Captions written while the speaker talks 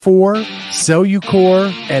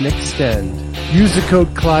C4CelluCore and Extend. Use the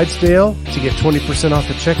code Clydesdale to get 20% off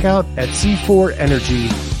the checkout at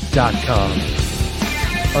c4energy.com.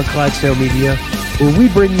 On Clydesdale Media, where we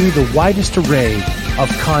bring you the widest array of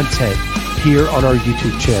content here on our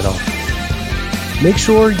YouTube channel. Make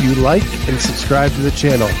sure you like and subscribe to the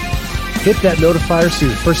channel. Hit that notifier so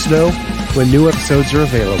you're first to know when new episodes are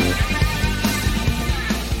available.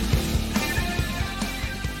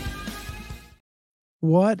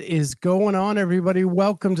 What is going on, everybody?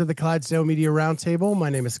 Welcome to the Clydesdale Media Roundtable. My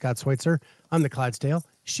name is Scott Schweitzer. I'm the Clydesdale.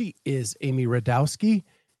 She is Amy Radowski.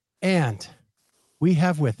 And we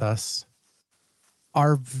have with us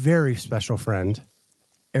our very special friend,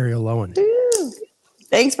 Arielle Loewen.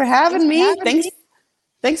 Thanks for having me.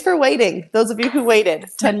 Thanks for waiting. Those of you who waited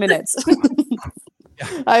 10 minutes.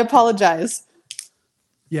 I apologize.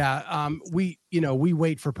 Yeah, we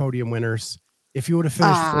wait for podium winners. If you would have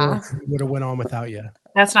finished fourth, we would have went on without you.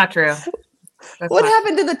 That's not true. What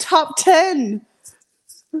happened to the top 10,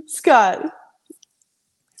 Scott?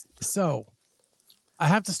 So I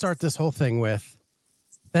have to start this whole thing with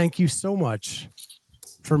thank you so much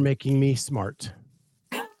for making me smart.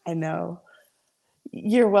 I know.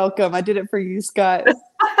 You're welcome. I did it for you, Scott.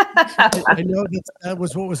 I know that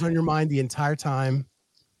was what was on your mind the entire time.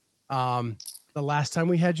 The last time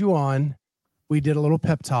we had you on, we did a little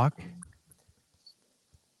pep talk.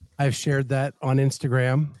 I've shared that on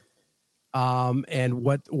Instagram, and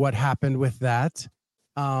what happened with that,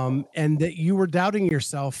 and that you were doubting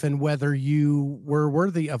yourself and whether you were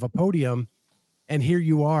worthy of a podium, and here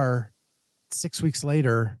you are 6 weeks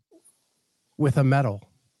later with a medal.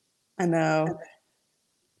 I know.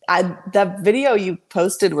 That video you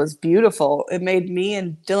posted was beautiful. It made me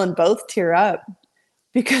and Dillon both tear up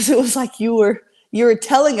because it was like you were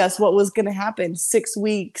telling us what was going to happen 6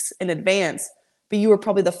 weeks in advance. But you were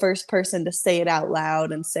probably the first person to say it out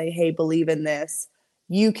loud and say, hey, believe in this.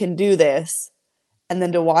 You can do this. And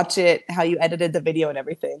then to watch it, how you edited the video and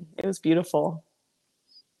everything. It was beautiful.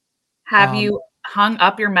 Have you hung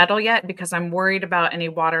up your medal yet? Because I'm worried about any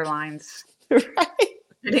water lines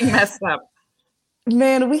getting messed up.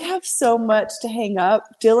 Man, we have so much to hang up.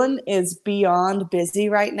 Dillon is beyond busy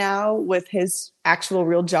right now with his actual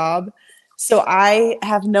real job. So I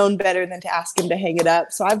have known better than to ask him to hang it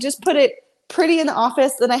up. So I've just put it pretty in the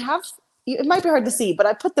office, and it might be hard to see, but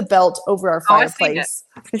I put the belt over our fireplace.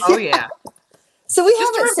 Oh yeah. So we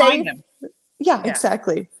just have it safe. Yeah,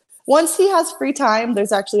 exactly. Once he has free time,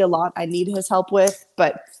 there's actually a lot I need his help with.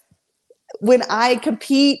 But when I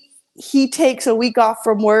compete, he takes a week off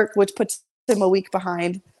from work, which puts him a week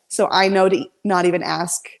behind. So I know to not even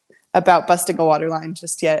ask about busting a water line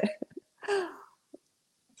just yet.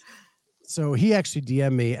 So he actually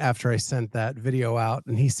DM'd me after I sent that video out,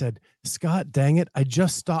 and he said, Scott, dang it, I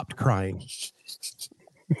just stopped crying.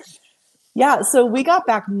 Yeah, so we got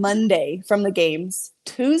back Monday from the games.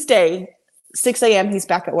 Tuesday, 6 a.m., he's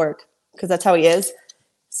back at work because that's how he is.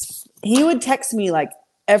 He would text me like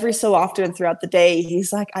every so often throughout the day.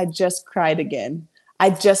 He's like, I just cried again.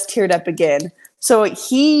 I just teared up again. So I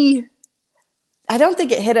don't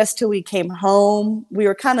think it hit us till we came home. We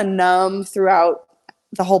were kind of numb throughout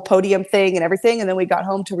the whole podium thing and everything. And then we got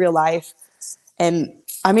home to real life. And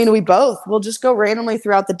I mean, we'll just go randomly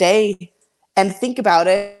throughout the day and think about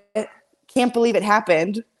it. Can't believe it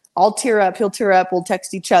happened. I'll tear up. He'll tear up. We'll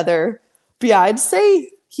text each other. But yeah, I'd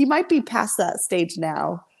say he might be past that stage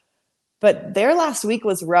now. But their last week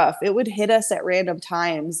was rough. It would hit us at random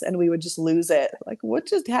times and we would just lose it. Like, what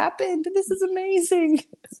just happened? This is amazing.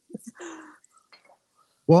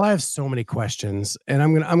 Well, I have so many questions, and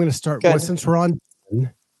I'm gonna start since we're on.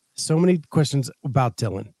 So many questions about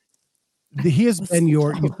Dillon. He has been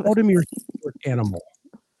you called him your animal.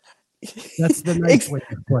 That's the nice way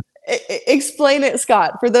to put it. Explain it,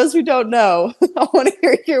 Scott. For those who don't know, I want to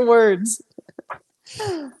hear your words.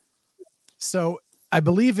 So I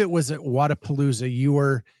believe it was at Wadapalooza. You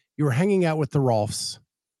were hanging out with the Rolfs.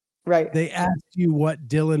 Right. They asked you what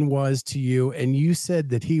Dillon was to you, and you said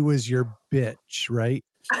that he was your bitch, right?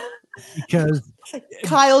 Because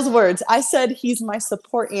Kyle's words. I said he's my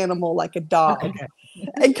support animal like a dog. Okay.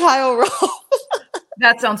 And Kyle Rolf.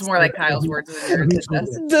 That sounds more like Kyle's words than yours.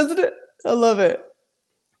 Doesn't it? I love it.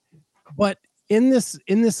 But in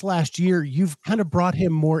this last year, you've kind of brought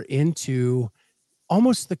him more into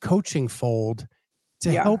almost the coaching fold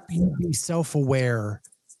to help you be self-aware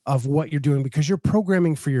of what you're doing because you're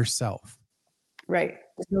programming for yourself. Right.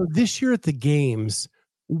 So this year at the games,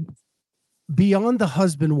 beyond the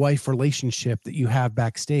husband-wife relationship that you have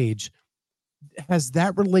backstage, has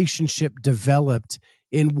that relationship developed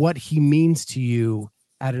in what he means to you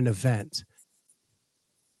at an event?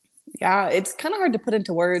 Yeah, it's kind of hard to put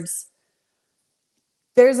into words.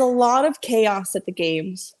 There's a lot of chaos at the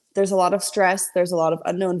games. There's a lot of stress. There's a lot of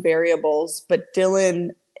unknown variables, but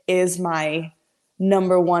Dillon is my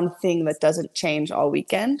number one thing that doesn't change all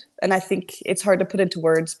weekend. And I think it's hard to put into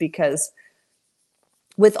words because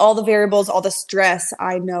with all the variables, all the stress,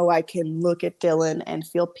 I know I can look at Dillon and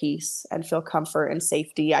feel peace and feel comfort and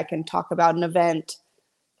safety. I can talk about an event.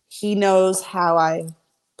 He knows how I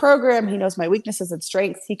program. He knows my weaknesses and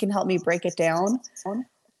strengths. He can help me break it down.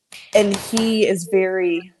 And he is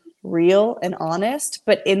very real and honest,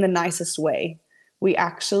 but in the nicest way. We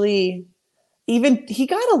actually he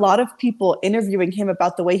got a lot of people interviewing him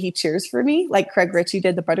about the way he cheers for me, like Craig Ritchie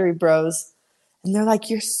did, the Buttery Bros. And they're like,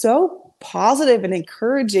 you're so positive and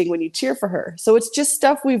encouraging when you cheer for her. So it's just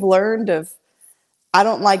stuff we've learned of. I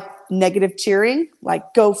don't like negative cheering,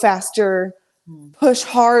 like go faster, push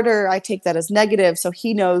harder. I take that as negative. So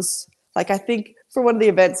he knows, like, I think for one of the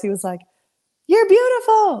events, he was like, you're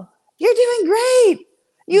beautiful. You're doing great.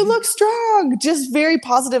 You look strong. Just very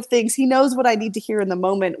positive things. He knows what I need to hear in the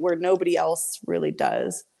moment where nobody else really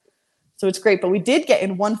does. So it's great. But we did get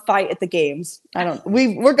in one fight at the games.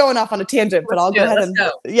 We're going off on a tangent, but I'll go ahead and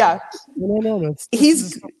yeah. No.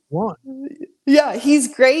 He's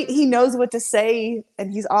great. He knows what to say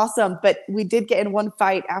and he's awesome. But we did get in one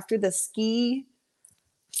fight after the ski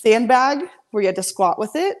sandbag where you had to squat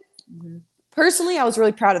with it. Mm-hmm. Personally, I was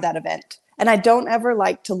really proud of that event. And I don't ever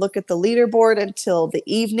like to look at the leaderboard until the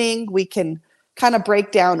evening. We can kind of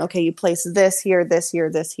break down, okay, you place this here, this here,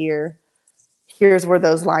 this here. Here's where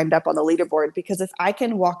those lined up on the leaderboard. Because if I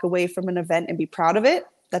can walk away from an event and be proud of it,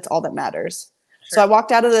 that's all that matters. Sure. So I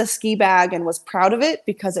walked out of the ski bag and was proud of it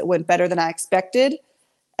because it went better than I expected.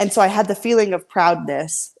 And so I had the feeling of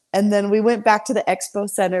proudness. And then we went back to the expo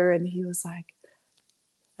center and he was like,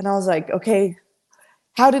 and I was like, okay,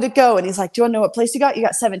 how did it go? And he's like, do you want to know what place you got? You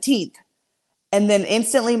got 17th. And then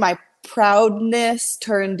instantly my proudness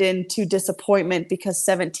turned into disappointment because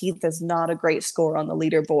 17th is not a great score on the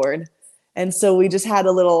leaderboard. And so we just had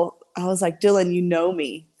I was like, Dillon, you know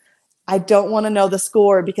me. I don't want to know the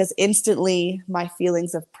score because instantly my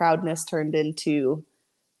feelings of proudness turned into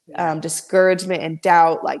discouragement and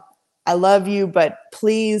doubt. Like, I love you, but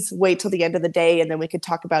please wait till the end of the day and then we could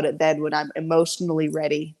talk about it then when I'm emotionally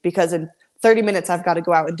ready. Because in 30 minutes, I've got to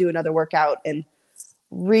go out and do another workout and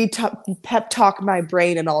pep talk my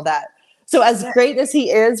brain and all that. So as great as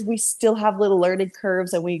he is, we still have little learning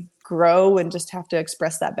curves and we grow and just have to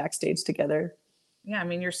express that backstage together. Yeah, I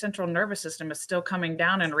mean, your central nervous system is still coming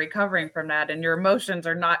down and recovering from that, and your emotions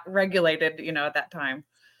are not regulated, at that time.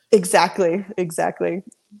 Exactly.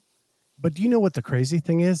 But do you know what the crazy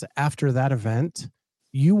thing is? After that event,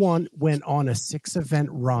 you went on a 6-event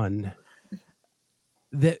run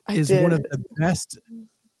that is one of the best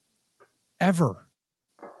ever.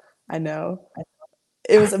 I know.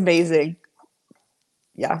 It was amazing.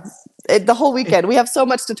 Yeah. The whole weekend. We have so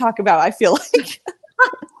much to talk about, I feel like.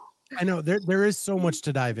 I know there is so much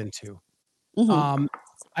to dive into. Mm-hmm.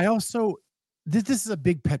 I also, this is a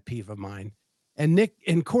big pet peeve of mine. And Nick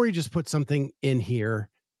and Corey just put something in here.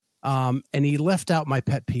 And he left out my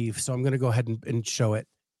pet peeve. So I'm going to go ahead and show it.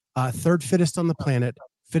 Third fittest on the planet,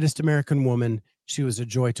 fittest American woman. She was a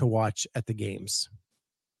joy to watch at the games.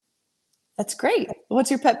 That's great. What's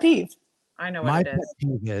your pet peeve? I know what my it is. Pet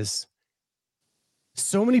peeve is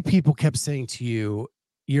so many people kept saying to you,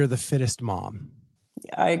 you're the fittest mom.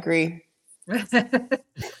 Yeah, I agree.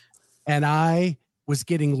 And I was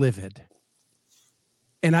getting livid.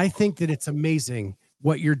 And I think that it's amazing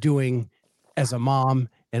what you're doing as a mom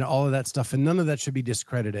and all of that stuff. And none of that should be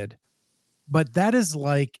discredited. But that is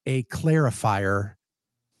like a clarifier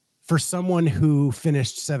for someone who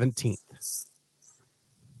finished 17th.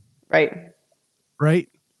 Right?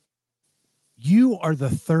 You are the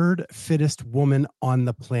third fittest woman on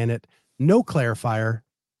the planet. No clarifier,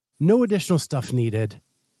 no additional stuff needed.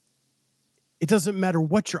 It doesn't matter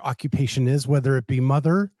what your occupation is, whether it be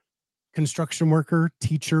mother, construction worker,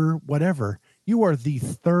 teacher, whatever. You are the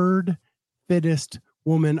third fittest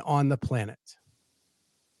woman on the planet.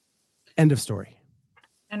 End of story.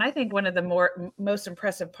 And I think one of the most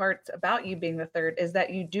impressive parts about you being the third is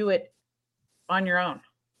that you do it on your own.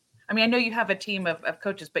 I mean, I know you have a team of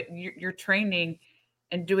coaches, but you're training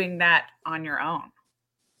and doing that on your own.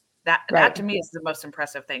 That to me is the most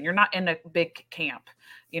impressive thing. You're not in a big camp,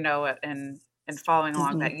 and following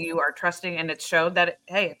along. That you are trusting, and it showed that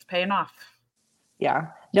it's paying off. Yeah,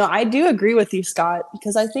 no, I do agree with you, Scott,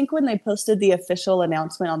 because I think when they posted the official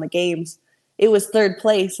announcement on the games, it was third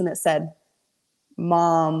place and it said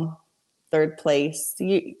mom, third place,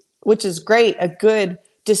 which is great. A good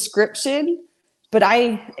description but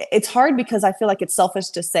it's hard because I feel like it's selfish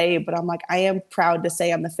to say, but I'm like, I am proud to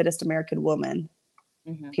say I'm the fittest American woman,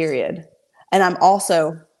 period. And I'm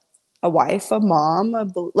also a wife, a mom,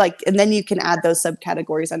 and then you can add those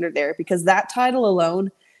subcategories under there because that title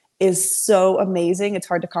alone is so amazing. It's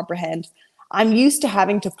hard to comprehend. I'm used to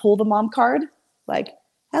having to pull the mom card, like,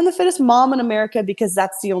 I'm the fittest mom in America because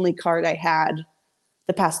that's the only card I had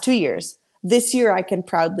the past 2 years. This year, I can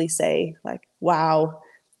proudly say, like, wow,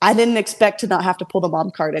 I didn't expect to not have to pull the mom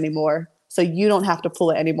card anymore. So you don't have to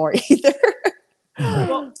pull it anymore either.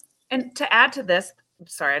 Well, and to add to this,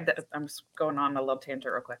 sorry, I'm going on a little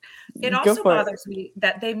tangent real quick. It also bothers me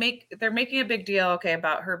that they're making a big deal,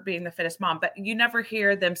 about her being the fittest mom, but you never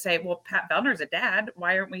hear them say, well, Pat Vellner's a dad.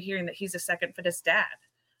 Why aren't we hearing that he's the second fittest dad?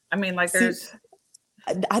 I mean, like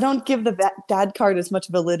I don't give the dad card as much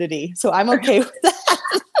validity, so I'm okay with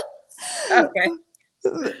that. Okay.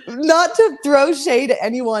 Not to throw shade at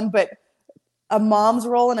anyone, but a mom's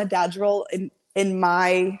role and a dad's role in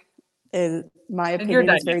my opinion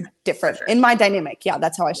is very different. Sure. In my dynamic. Yeah,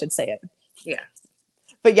 that's how I should say it. Yeah.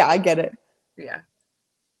 But yeah, I get it. Yeah.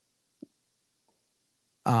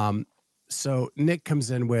 So Nick comes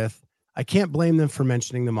in with, I can't blame them for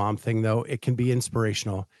mentioning the mom thing, though. It can be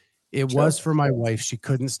inspirational. It was for my wife. She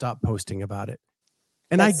couldn't stop posting about it.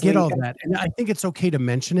 And I get all that. And I think it's okay to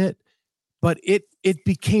mention it, but it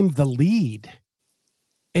became the lead.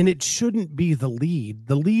 And it shouldn't be the lead.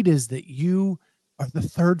 The lead is that you are the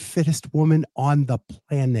third fittest woman on the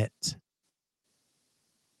planet.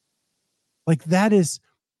 Like that is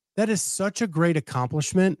such a great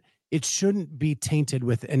accomplishment. It shouldn't be tainted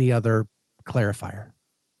with any other clarifier.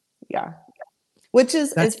 Yeah. Which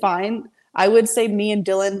is fine. I would say me and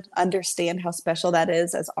Dillon understand how special that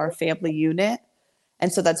is as our family unit. And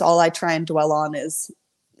so that's all I try and dwell on is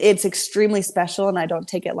it's extremely special and I don't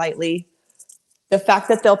take it lightly. The fact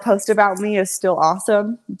that they'll post about me is still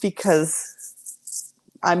awesome because,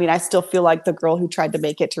 I mean, I still feel like the girl who tried to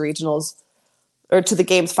make it to regionals or to the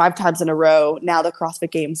games 5 times in a row. Now the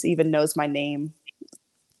CrossFit Games even knows my name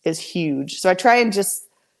is huge. So I try and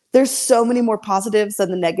there's so many more positives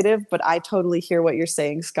than the negative, but I totally hear what you're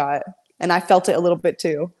saying, Scott. And I felt it a little bit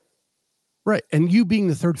too. Right. And you being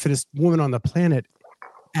the third fittest woman on the planet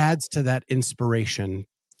adds to that inspiration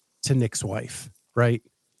to Nick's wife, right?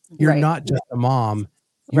 You're not just a mom.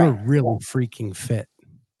 You're really freaking fit.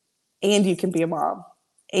 And you can be a mom.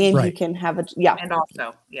 And you can have And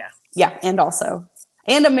also, Yeah, and also.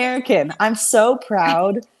 And American. I'm so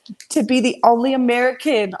proud to be the only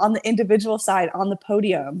American on the individual side on the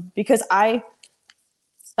podium because I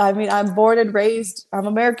mean, I'm born and raised, I'm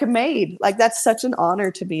American made. Like that's such an honor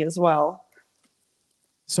to me as well.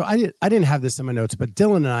 So I didn't have this in my notes, but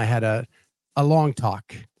Dillon and I had a long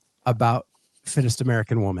talk about fittest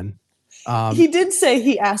American woman. He did say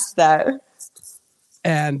he asked that.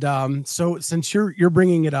 And so since you're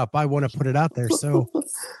bringing it up, I want to put it out there. So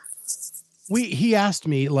he asked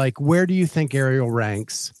me, like, where do you think Arielle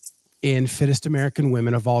ranks in fittest American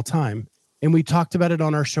women of all time? And we talked about it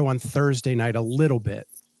on our show on Thursday night a little bit.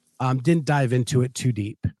 Didn't dive into it too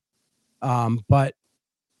deep. But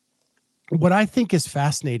what I think is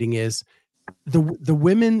fascinating is the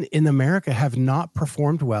women in America have not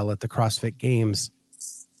performed well at the CrossFit Games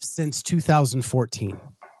since 2014.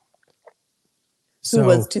 Who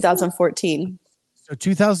was 2014? So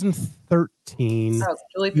 2013,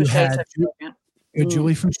 Julie you had Fouché.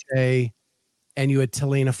 Julie Fouché and you had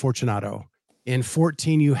Tilena Fortunato. In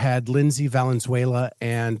 14, you had Lindsay Valenzuela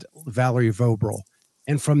and Valerie Vobrel.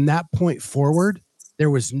 And from that point forward, there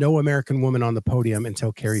was no American woman on the podium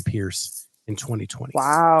until Carrie Pierce in 2020.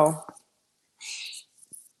 Wow.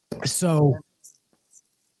 So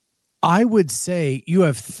I would say you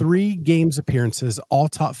have 3 games appearances, all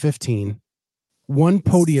top 15, 1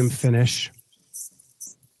 podium finish.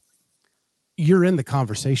 You're in the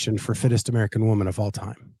conversation for fittest American woman of all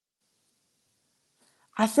time.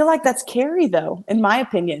 I feel like that's Carrie, though, in my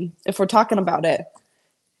opinion, if we're talking about it.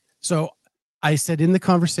 So I said in the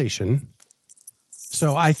conversation.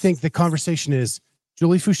 So I think the conversation is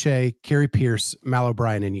Julie Fouché, Carrie Pierce, Mal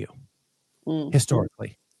O'Brien, and you,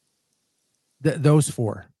 historically. Those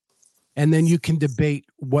 4. And then you can debate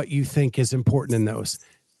what you think is important in those.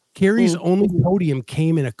 Carrie's only podium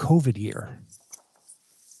came in a COVID year.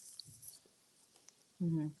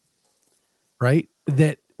 Right?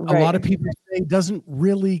 That a lot of people say doesn't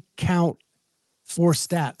really count for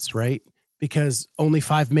stats, right? Because only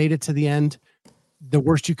 5 made it to the end. The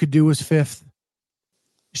worst you could do was 5th.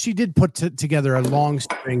 She did put together a long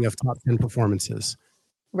string of top 10 performances.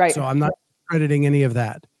 Right. So I'm not crediting any of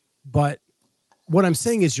that. But what I'm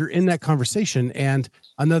saying is you're in that conversation, and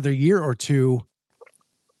another year or two,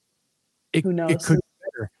 Who knows? It could be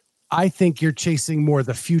better. I think you're chasing more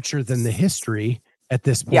the future than the history at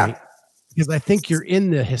this point. Yeah. Because I think you're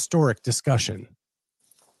in the historic discussion.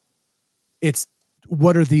 It's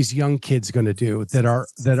what are these young kids going to do that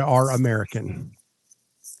are American?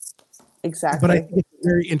 Exactly. But I think it's a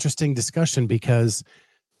very interesting discussion because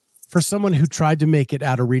for someone who tried to make it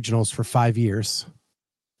out of regionals for 5 years,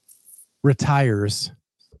 retires,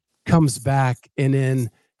 comes back, and in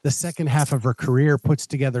the second half of her career puts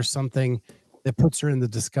together something that puts her in the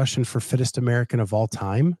discussion for fittest American of all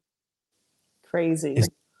time. Crazy. Is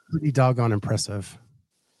pretty doggone impressive.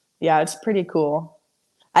 Yeah, it's pretty cool.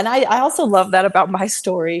 And I also love that about my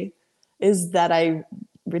story is that I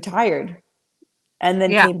retired and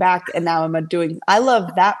then came back and now I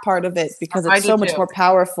love that part of it because it's so much more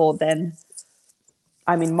powerful than,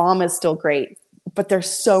 I mean, mom is still great, but there's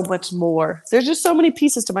so much more. There's just so many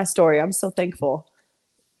pieces to my story. I'm so thankful.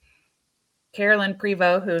 Carolyn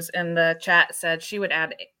Prevost, who's in the chat, said she would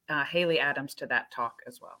add Haley Adams to that talk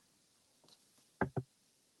as well.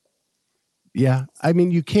 Yeah, I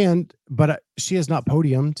mean, you can, but she has not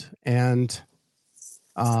podiumed, and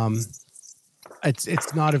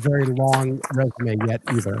it's not a very long resume yet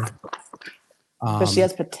either. But she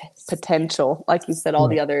has potential, like you said, all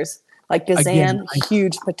the others. Like Gazan,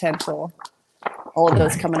 huge potential. All of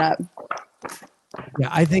those coming up. Yeah,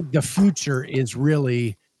 I think the future is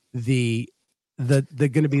really the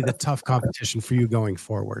going to be the tough competition for you going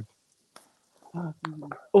forward.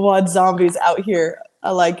 Wad Zombie's out here. I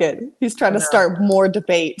like it. He's trying to start more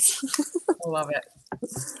debates. I love it.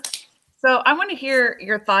 So I want to hear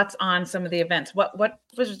your thoughts on some of the events. What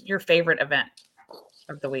was your favorite event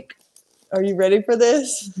of the week? Are you ready for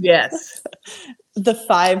this? Yes. The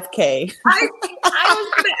 5K. I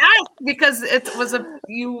was going to ask because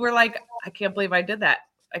you were like, I can't believe I did that.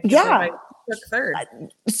 I can't believe I took third.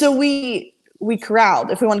 So we corralled.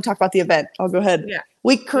 If we want to talk about the event, I'll go ahead. Yeah.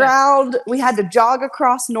 We corralled. We had to jog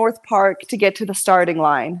across North Park to get to the starting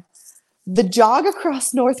line. The jog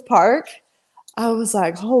across North Park, I was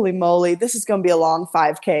like, holy moly, this is going to be a long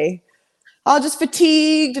 5K. I was just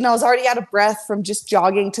fatigued and I was already out of breath from just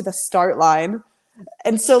jogging to the start line.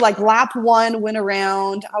 And so like lap 1 went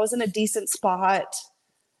around. I was in a decent spot.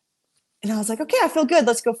 And I was like, okay, I feel good.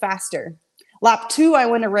 Let's go faster. Lap 2, I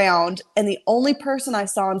went around. And the only person I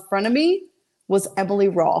saw in front of me was Emily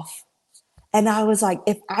Rolfe. And I was like,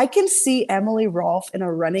 if I can see Emily Rolfe in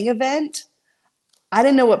a running event, I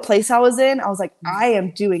didn't know what place I was in. I was like, I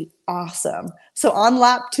am doing awesome. So on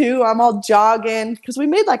lap 2, I'm all jogging because we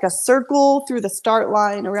made like a circle through the start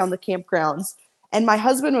line around the campgrounds. And my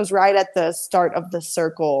husband was right at the start of the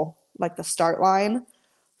circle, like the start line.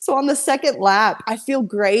 So on the second lap, I feel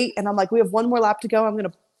great. And I'm like, we have 1 more lap to go. I'm going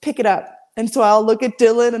to pick it up. And so I'll look at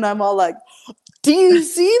Dillon and I'm all like, do you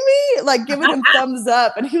see me? Like giving him thumbs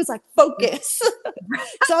up. And he was like, focus.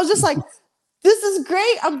 So I was just like, this is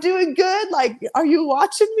great. I'm doing good. Like, are you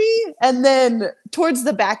watching me? And then towards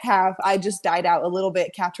the back half, I just died out a little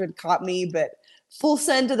bit. Katrin caught me, but full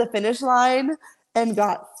send to the finish line and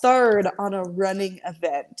got third on a running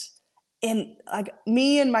event. And like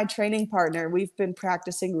me and my training partner, we've been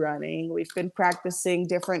practicing running. We've been practicing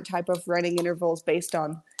different type of running intervals based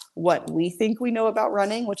on what we think we know about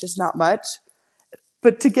running, which is not much.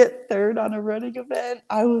 But to get third on a running event,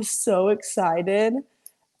 I was so excited.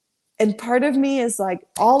 And part of me is like,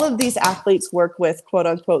 all of these athletes work with, quote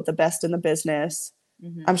unquote, the best in the business.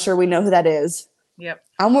 Mm-hmm. I'm sure we know who that is. Yep.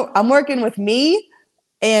 I'm working with me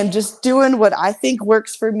and just doing what I think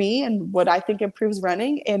works for me and what I think improves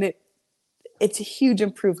running. And it's a huge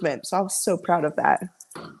improvement. So I was so proud of that.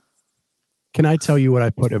 Can I tell you what I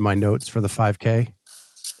put in my notes for the 5K?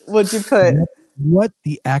 What'd you put? What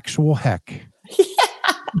the actual heck?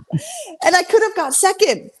 And I could have got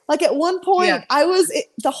second. Like at one point,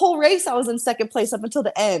 the whole race, I was in second place up until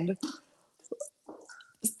the end.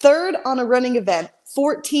 Third on a running event,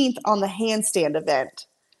 14th on the handstand event.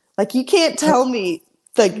 Like you can't tell me,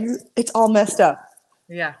 like it's all messed up.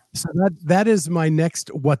 Yeah. So that is my next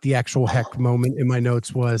what the actual heck moment in my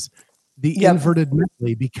notes was the inverted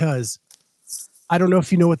medley, because I don't know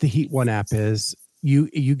if you know what the Heat 1 app is.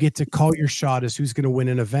 You get to call your shot as who's going to win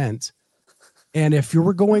an event. And if you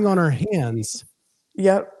were going on our hands,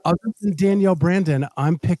 other than Danielle Brandon,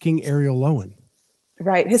 I'm picking Arielle Loewen.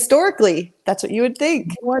 Right. Historically, that's what you would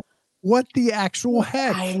think. What the actual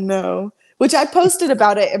heck? I know. Which I posted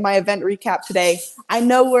about it in my event recap today. I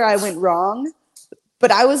know where I went wrong,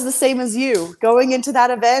 but I was the same as you. Going into that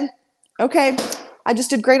event, okay, I just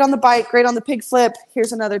did great on the bike, great on the pig flip.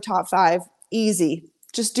 Here's another top 5. Easy.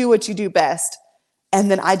 Just do what you do best. And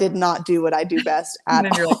then I did not do what I do best at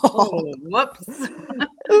all. You're like, oh, whoops.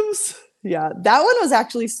 Oops. Yeah, that one was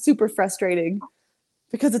actually super frustrating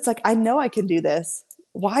because it's like, I know I can do this.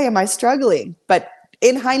 Why am I struggling? But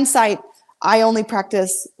in hindsight, I only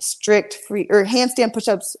practice strict free or handstand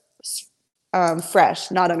push-ups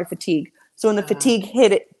fresh, not under fatigue. So when the fatigue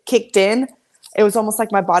kicked in, it was almost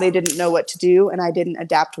like my body didn't know what to do and I didn't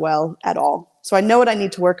adapt well at all. So I know what I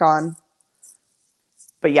need to work on.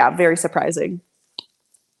 But yeah, very surprising.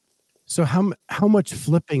 So how much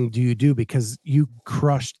flipping do you do? Because you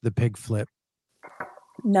crushed the pig flip.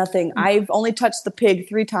 Nothing. I've only touched the pig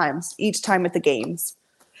 3 times, each time at the games.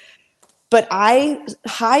 But I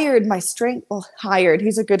hired my strength,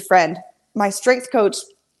 he's a good friend, my strength coach,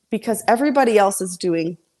 because everybody else is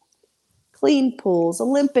doing clean pulls,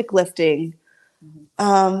 Olympic lifting,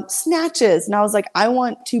 snatches. And I was like, I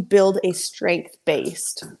want to build a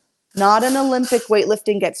strength-based, not an Olympic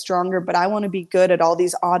weightlifting, get stronger, but I want to be good at all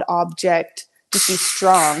these odd object, just be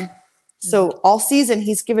strong. So all season,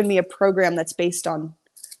 he's given me a program that's based on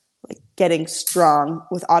like getting strong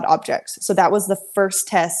with odd objects. So that was the first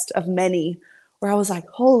test of many where I was like,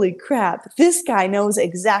 holy crap, this guy knows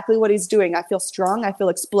exactly what he's doing. I feel strong. I feel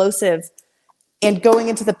explosive. And going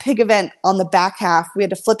into the pig event on the back half, we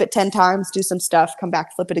had to flip it 10 times, do some stuff, come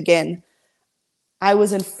back, flip it again. I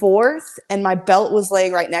was in 4th and my belt was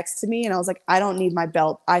laying right next to me. And I was like, I don't need my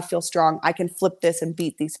belt. I feel strong. I can flip this and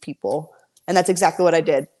beat these people. And that's exactly what I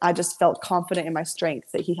did. I just felt confident in my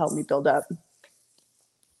strength that he helped me build up.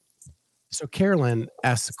 So Carolyn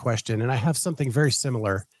asked a question, and I have something very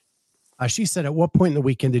similar. She said, at what point in the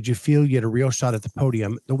weekend did you feel you had a real shot at the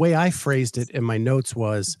podium? The way I phrased it in my notes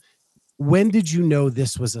was, when did you know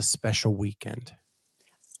this was a special weekend?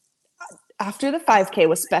 After the 5K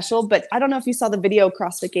was special, but I don't know if you saw the video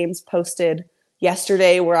CrossFit Games posted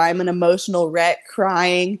yesterday where I'm an emotional wreck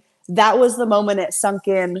crying. That was the moment it sunk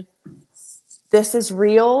in. This is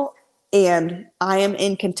real, and I am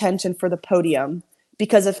in contention for the podium.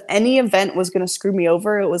 Because if any event was going to screw me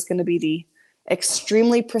over, it was going to be the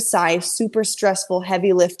extremely precise, super stressful,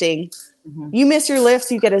 heavy lifting. You miss your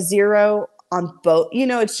lifts, you get a 0 on both. You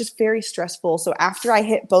know, it's just very stressful. So after I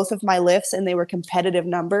hit both of my lifts and they were competitive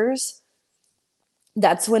numbers,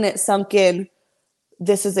 that's when it sunk in.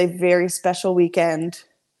 This is a very special weekend.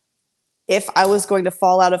 If I was going to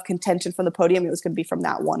fall out of contention from the podium, it was going to be from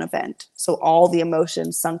that one event. So all the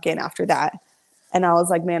emotions sunk in after that. And I was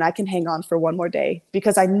like, man, I can hang on for one more day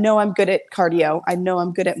because I know I'm good at cardio. I know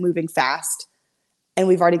I'm good at moving fast. And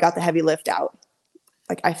we've already got the heavy lift out.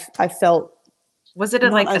 Like I felt. Was it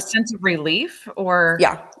like a sense of relief or?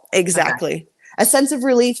 Yeah, exactly. Okay. A sense of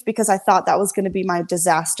relief because I thought that was going to be my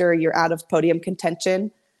disaster. You're out of podium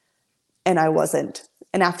contention. And I wasn't.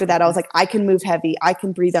 And after that, I was like, I can move heavy. I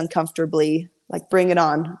can breathe uncomfortably. Like, bring it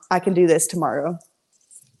on. I can do this tomorrow.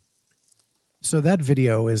 So that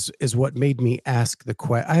video is what made me ask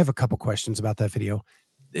I have a couple questions about that video.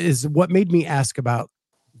 Is what made me ask about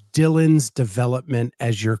Dillon's development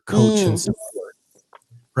as your coach and support,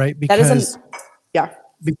 right? Because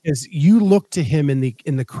because you look to him in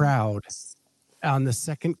the crowd on the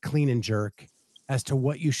second clean and jerk as to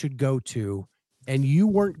what you should go to, and you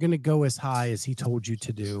weren't going to go as high as he told you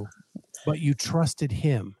to do, but you trusted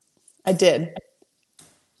him. I did.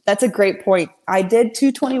 That's a great point. I did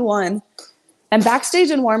 221. And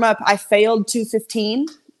backstage in warm-up, I failed 215.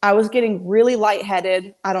 I was getting really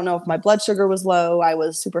lightheaded. I don't know if my blood sugar was low. I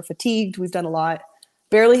was super fatigued. We've done a lot.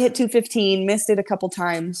 Barely hit 215, missed it a couple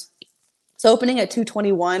times. So opening at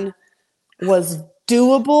 221 was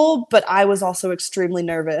doable, but I was also extremely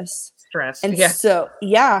nervous. Stressed. And so,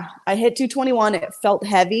 I hit 221. It felt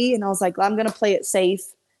heavy, and I was like, well, I'm going to play it safe,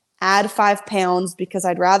 add 5 pounds because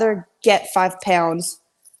I'd rather get 5 pounds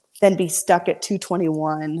than be stuck at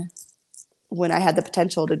 221. When I had the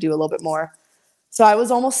potential to do a little bit more. So I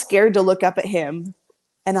was almost scared to look up at him.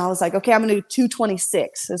 And I was like, okay, I'm going to do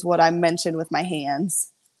 226 is what I mentioned with my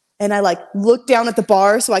hands. And I like looked down at the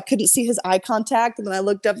bar so I couldn't see his eye contact. And then I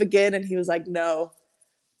looked up again and he was like, no,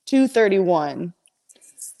 231.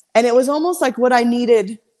 And it was almost like what I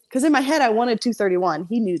needed. Because in my head, I wanted 231.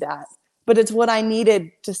 He knew that. But it's what I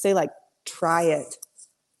needed to say, like, try it.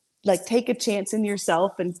 Like, take a chance in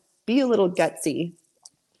yourself and be a little gutsy.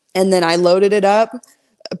 And then I loaded it up,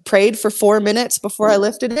 prayed for 4 minutes before I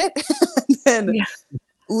lifted it, and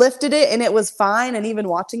lifted it, and it was fine. And even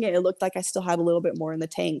watching it, it looked like I still had a little bit more in the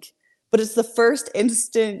tank. But it's the first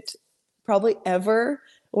instant probably ever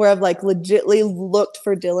where I've like legitly looked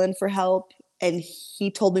for Dillon for help, and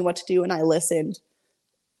he told me what to do, and I listened.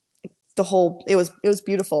 It was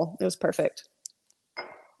beautiful. It was perfect.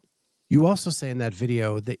 You also say in that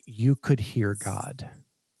video that you could hear God.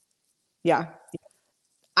 Yeah.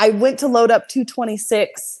 I went to load up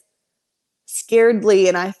 226 scaredly,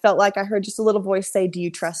 and I felt like I heard just a little voice say, "Do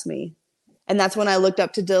you trust me?" And that's when I looked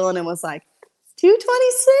up to Dillon and was like,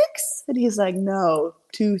 226? And he's like, no,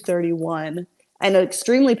 231. And an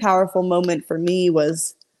extremely powerful moment for me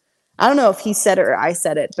was, I don't know if he said it or I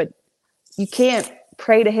said it, but you can't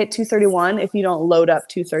pray to hit 231 if you don't load up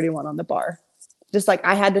 231 on the bar. Just like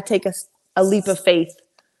I had to take a leap of faith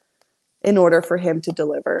in order for him to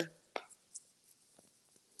deliver.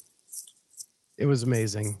 It was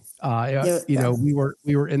amazing. Yeah. We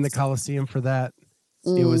were in the Coliseum for that.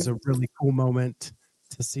 It was a really cool moment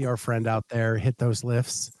to see our friend out there hit those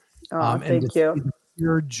lifts. Oh, And thank you.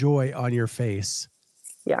 Your joy on your face.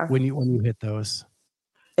 Yeah. When you hit those.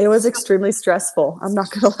 It was extremely stressful. I'm not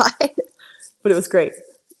going to lie, but it was great.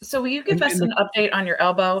 So will you give us an update on your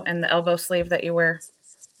elbow and the elbow sleeve that you wear?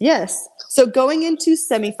 Yes. So going into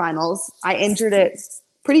semifinals, I injured it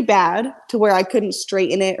pretty bad to where I couldn't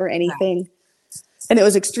straighten it or anything. And it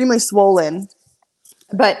was extremely swollen.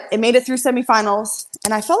 But it made it through semifinals.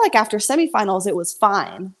 And I felt like after semifinals, it was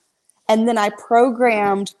fine. And then I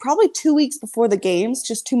programmed probably 2 weeks before the games,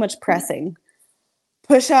 just too much pressing.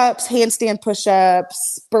 Push-ups, handstand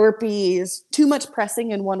push-ups, burpees, too much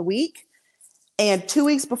pressing in 1 week. And 2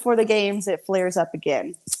 weeks before the games, it flares up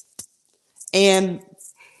again. And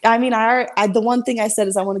I mean, the one thing I said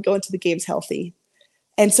is I want to go into the games healthy.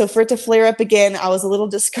 And so for it to flare up again, I was a little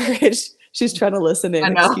discouraged. She's trying to listen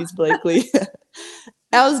in. Excuse Blakely.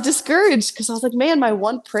 I was discouraged because I was like, man, my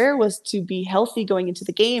one prayer was to be healthy going into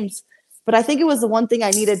the games. But I think it was the one thing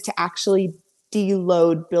I needed to actually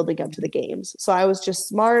deload building up to the games. So I was just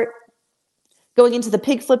smart. Going into the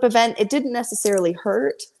pig flip event, it didn't necessarily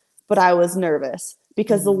hurt, but I was nervous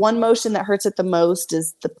because the one motion that hurts it the most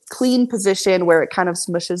is the clean position where it kind of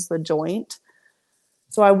smushes the joint.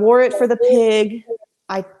 So I wore it for the pig.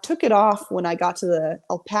 I took it off when I got to the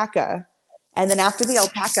alpaca. And then after the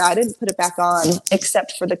alpaca, I didn't put it back on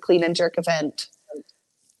except for the clean and jerk event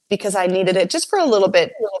because I needed it just for a little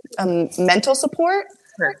bit mental support.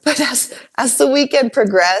 Sure. But as the weekend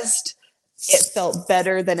progressed, it felt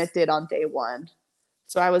better than it did on day one.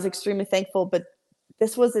 So I was extremely thankful. But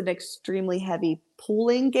this was an extremely heavy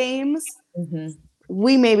pulling games. Mm-hmm.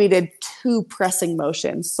 We maybe did 2 pressing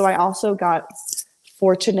motions. So I also got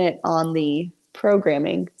fortunate on the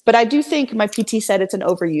programming. But I do think my PT said it's an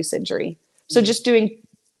overuse injury. So just doing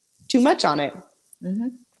too much on it. Mm-hmm.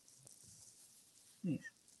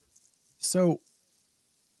 So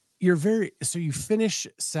you finish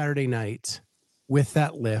Saturday night with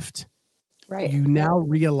that lift. Right. You now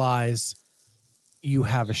realize you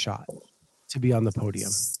have a shot to be on the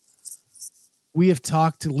podium. We have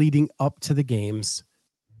talked leading up to the games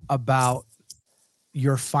about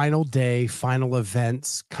your final day, final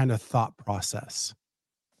events kind of thought process.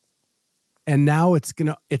 And now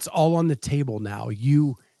it's all on the table now.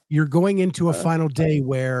 You're going into a final day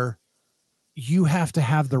where you have to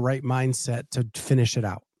have the right mindset to finish it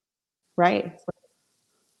out. Right.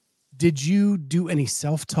 Did you do any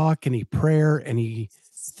self-talk, any prayer,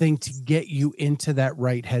 anything to get you into that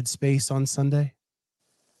right headspace on Sunday?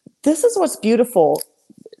 This is what's beautiful.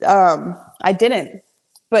 I didn't,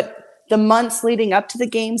 but the months leading up to the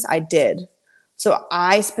games, I did. So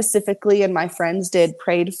I specifically and my friends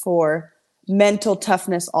prayed for mental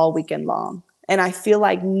toughness all weekend long. And I feel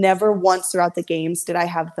like never once throughout the games did I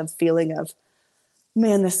have the feeling of,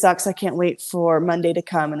 man, this sucks. I can't wait for Monday to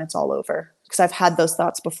come and it's all over. Because I've had those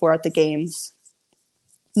thoughts before at the games.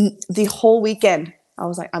 The whole weekend, I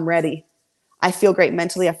was like, I'm ready. I feel great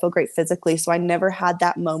mentally. I feel great physically. So I never had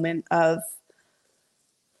that moment of,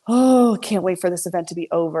 oh, can't wait for this event to be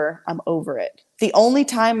over. I'm over it. The only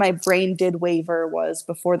time my brain did waver was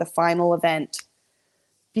before the final event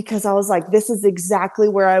because I was like, this is exactly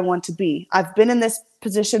where I want to be. I've been in this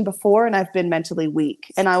position before and I've been mentally weak.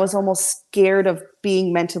 And I was almost scared of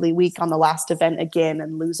being mentally weak on the last event again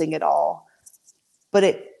and losing it all. But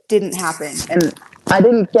it didn't happen. And I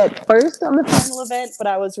didn't get first on the final event, but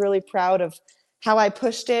I was really proud of how I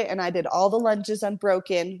pushed it. And I did all the lunges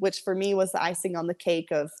unbroken, which for me was the icing on the cake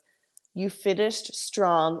of you finished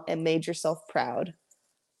strong and made yourself proud.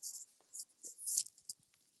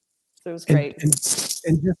 So it was great. And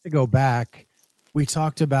just to go back, we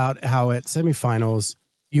talked about how at semifinals,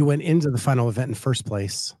 you went into the final event in first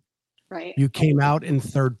place. Right. You came out in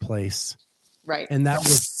third place. Right. And that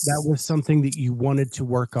was something that you wanted to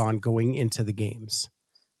work on going into the games.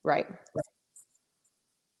 Right.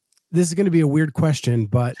 This is going to be a weird question,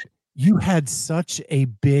 but you had such a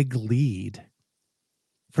big lead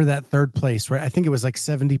for that third place, right? I think it was like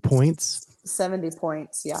 70 points. 70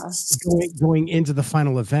 points, yeah. Going into the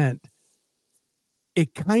final event.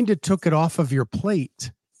 It kind of took it off of your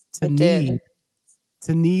plate to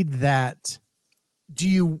need that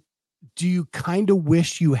do you kind of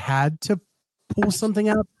wish you had to pull something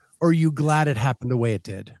out, or are you glad it happened the way it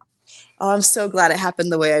did? Oh, I'm so glad it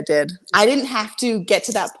happened the way I did. I didn't have to get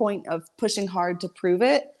to that point of pushing hard to prove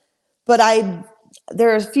it, but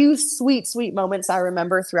there are a few sweet moments I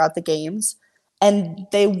remember throughout the games, and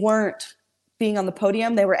they weren't being on the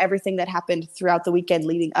podium. They were everything that happened throughout the weekend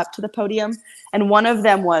leading up to the podium. And one of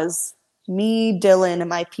them was me, Dillon, and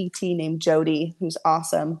my PT named Jody, who's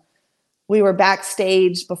awesome. We were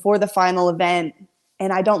backstage before the final event,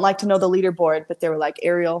 and I don't like to know the leaderboard, but they were like,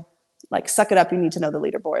 Arielle, like, suck it up. You need to know the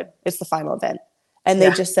leaderboard. It's the final event. And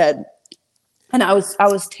they just said, and I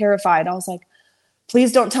was terrified. I was like,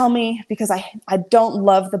 please don't tell me, because I don't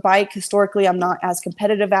love the bike. Historically, I'm not as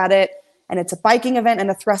competitive at it. And it's a biking event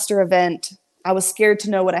and a thruster event. I was scared to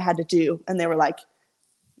know what I had to do. And they were like,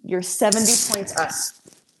 you're 70 points up.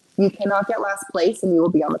 You cannot get last place and you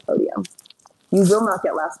will be on the podium. You will not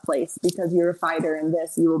get last place because you're a fighter in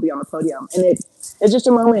this. You will be on the podium. And it's just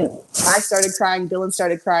a moment. I started crying. Dillon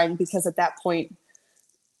started crying, because at that point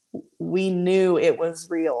we knew it was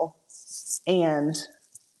real. And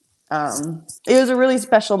it was a really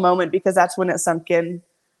special moment, because that's when it sunk in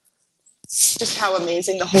just how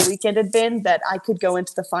amazing the whole weekend had been, that I could go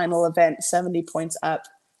into the final event 70 points up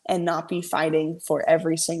and not be fighting for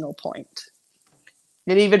every single point.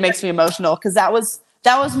 It even makes me emotional, because that was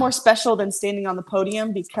more special than standing on the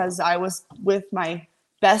podium, because I was with my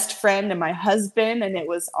best friend and my husband, and it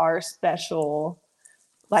was our special,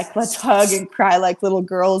 like, let's hug and cry like little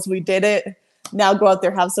girls. We did it. Now go out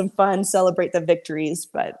there, have some fun, celebrate the victories.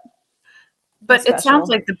 But it sounds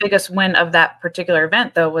like the biggest win of that particular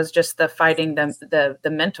event, though, was just the fighting, the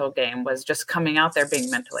mental game, was just coming out there being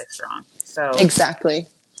mentally strong. So exactly.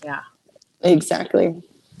 Yeah. Exactly.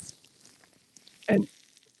 And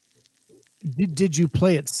did you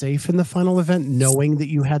play it safe in the final event, knowing that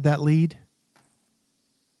you had that lead?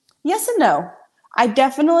 Yes and no. I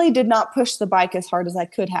definitely did not push the bike as hard as I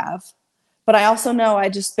could have. But I also know I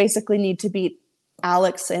just basically need to beat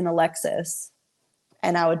Alex and Alexis,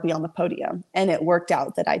 and I would be on the podium. And it worked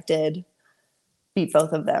out that I did beat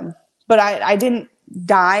both of them. But I didn't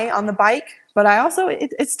die on the bike, but I also,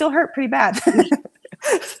 it still hurt pretty bad.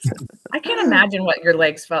 I can't imagine what your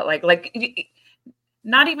legs felt like. Like,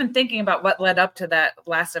 not even thinking about what led up to that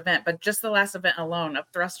last event, but just the last event alone of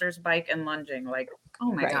thrusters, bike, and lunging. Like,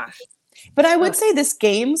 oh my gosh. But I would say this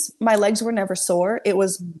games, my legs were never sore. It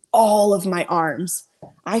was all of my arms.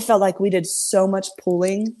 I felt like we did so much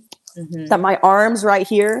pulling that my arms right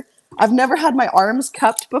here, I've never had my arms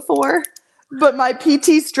cupped before, but my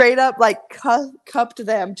PT straight up like cupped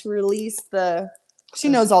them to release she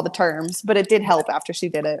knows all the terms, but it did help after she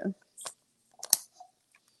did it.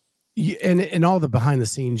 And all the behind the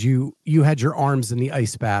scenes, you had your arms in the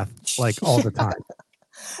ice bath like all the time.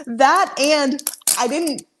 That, and I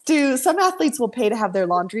didn't do, some athletes will pay to have their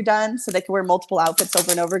laundry done so they can wear multiple outfits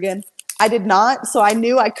over and over again. I did not, so I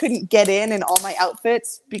knew I couldn't get in all my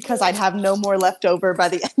outfits because I'd have no more left over by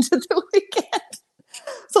the end of the weekend.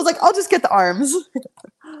 So I was like, I'll just get the arms.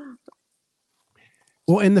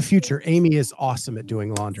 Well, in the future, Amy is awesome at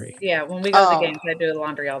doing laundry. Yeah, when we go to the games, I do the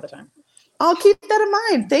laundry all the time. I'll keep that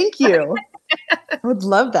in mind. Thank you. I would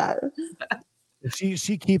love that.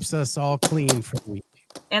 She keeps us all clean for the week.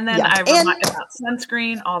 And then I remind about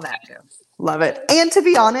sunscreen, all that too. Love it. And to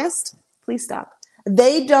be honest, please stop.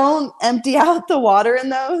 They don't empty out the water in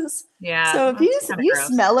those. Yeah. So if you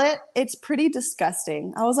smell it, it's pretty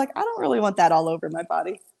disgusting. I was like, I don't really want that all over my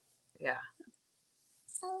body. Yeah.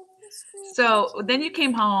 So then you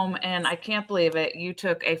came home, and I can't believe it. You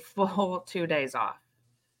took a full 2 days off.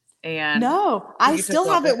 And no, I still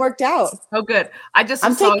have it worked out. Oh, good. I just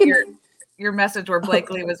saw your message where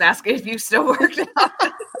Blakely was asking if you still worked out.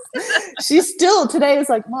 She's still today is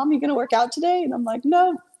like, Mom, you going to work out today? And I'm like,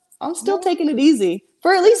 no, I'm still taking it easy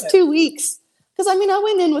for at least 2 weeks. Because I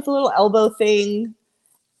went in with a little elbow thing.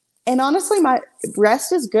 And honestly, my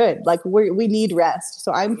rest is good. Like we need rest.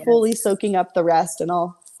 So I'm fully soaking up the rest, and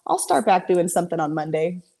I'll start back doing something on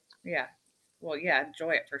Monday. Yeah. Well, yeah,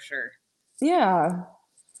 enjoy it for sure. Yeah.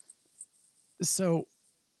 So,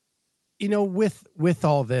 with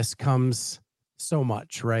all this comes so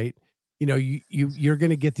much, right? You're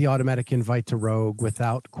going to get the automatic invite to Rogue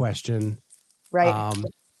without question. Right.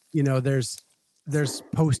 There's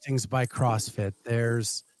postings by CrossFit.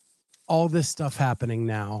 There's all this stuff happening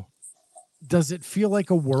now. Does it feel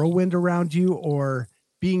like a whirlwind around you, or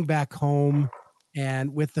being back home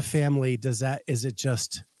and with the family? Is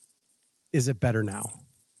it better now?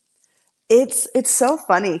 It's so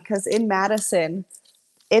funny because in Madison,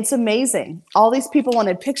 it's amazing. All these people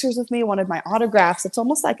wanted pictures with me, wanted my autographs. It's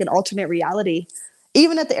almost like an alternate reality.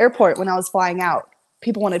 Even at the airport when I was flying out,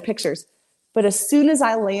 people wanted pictures. But as soon as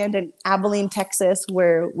I land in Abilene, Texas,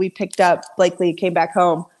 where we picked up Blakely, came back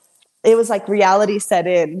home, it was like reality set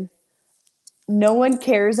in. No one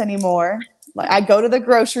cares anymore. Like I go to the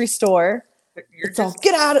grocery store. It's all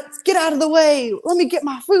get out of the way. Let me get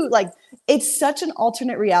my food. Like it's such an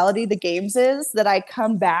alternate reality the games is that I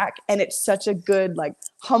come back and it's such a good, like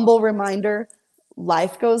humble reminder.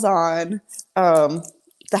 Life goes on.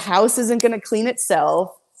 The house isn't going to clean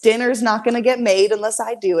itself. Dinner's not going to get made unless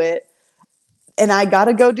I do it. And I got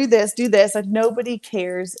to go do this. Like nobody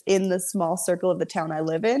cares in the small circle of the town I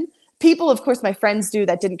live in. People, of course, my friends do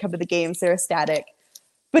that didn't come to the games. They're ecstatic.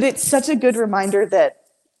 But it's such a good reminder that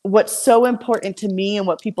what's so important to me and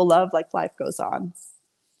what people love, like life goes on.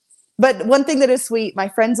 But one thing that is sweet, my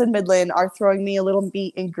friends in Midland are throwing me a little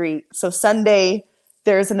meet and greet. So Sunday,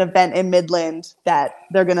 there's an event in Midland that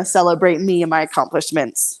they're going to celebrate me and my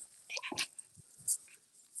accomplishments.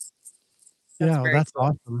 That's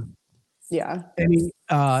awesome. Yeah.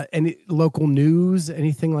 Any local news,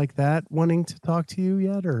 anything like that wanting to talk to you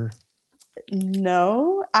yet, or?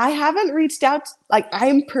 No, I haven't reached out. Like,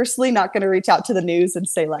 I'm personally not going to reach out to the news and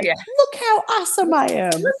say, like, look how awesome I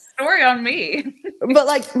am. Story on me. But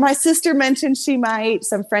like my sister mentioned she might,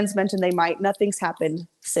 some friends mentioned they might. Nothing's happened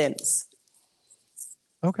since.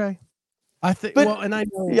 Okay. I think, well, and I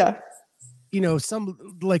know,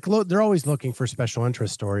 some like they're always looking for special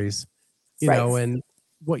interest stories, you know, and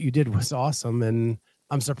what you did was awesome. And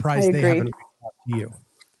I'm surprised they haven't reached out to you.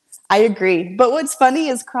 I agree. But what's funny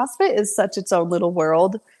is CrossFit is such its own little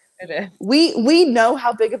world. It is. We know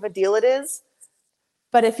how big of a deal it is.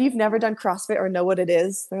 But if you've never done CrossFit or know what it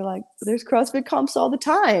is, they're like, there's CrossFit comps all the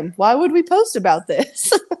time. Why would we post about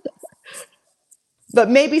this? But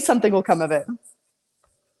maybe something will come of it.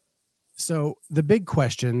 So the big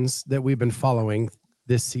questions that we've been following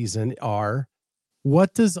this season are,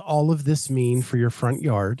 what does all of this mean for your front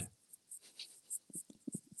yard?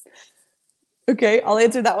 Okay, I'll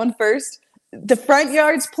answer that one first. The front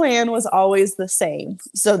yard's plan was always the same.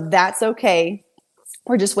 So that's okay.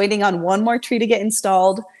 We're just waiting on one more tree to get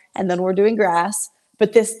installed, and then we're doing grass.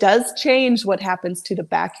 But this does change what happens to the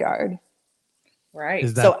backyard. Right.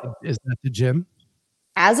 Is that the gym?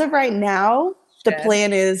 As of right now, the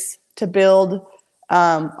plan is to build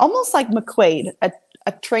almost like McQuaid,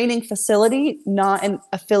 a training facility, not an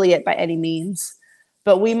affiliate by any means.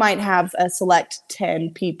 But we might have a select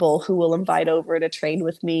 10 people who will invite over to train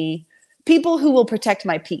with me, people who will protect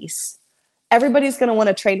my peace. Everybody's going to want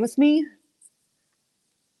to train with me,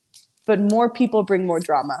 but more people bring more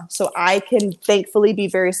drama. So I can thankfully be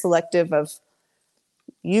very selective of,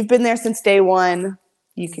 you've been there since day one,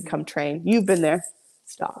 you can come train. You've been there,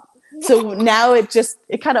 stop. So now it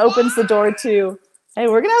kind of opens the door to, hey,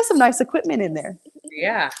 we're going to have some nice equipment in there.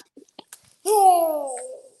 Yeah.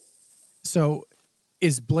 So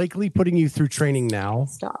is Blakely putting you through training now?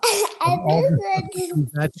 Stop.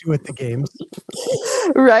 That's you at the games.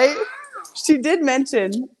 Right? She did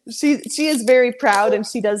mention she is very proud and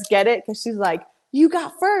she does get it because she's like, you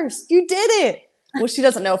got first, you did it. Well, she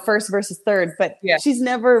doesn't know first versus third, but she's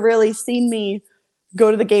never really seen me go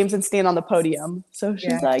to the games and stand on the podium. So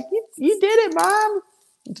she's like, you did it, Mom.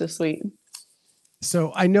 Just sweet.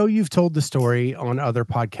 So I know you've told the story on other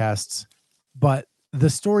podcasts, but the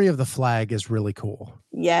story of the flag is really cool.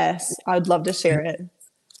 Yes, I'd love to share it.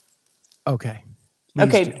 Okay.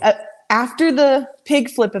 After the pig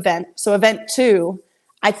flip event, so event 2,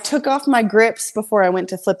 I took off my grips before I went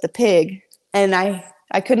to flip the pig, and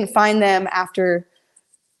I couldn't find them after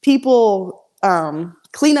people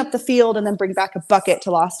clean up the field and then bring back a bucket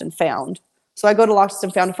to Lost and Found. So I go to Lost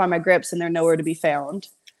and Found to find my grips, and they're nowhere to be found.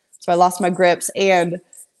 So I lost my grips, and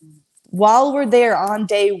while we're there on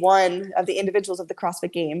day 1 of the individuals of the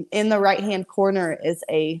CrossFit game, in the right-hand corner is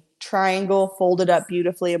a triangle folded up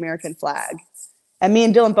beautifully American flag. And me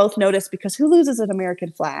and Dillon both noticed, because who loses an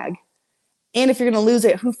American flag? And if you're going to lose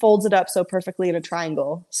it, who folds it up so perfectly in a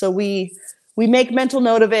triangle? So we make mental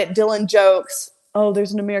note of it. Dillon jokes, oh,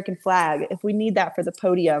 there's an American flag. If we need that for the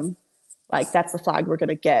podium, like that's the flag we're going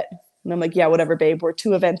to get. And I'm like, yeah, whatever, babe. We're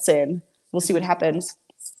 2 events in. We'll see what happens.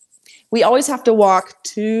 We always have to walk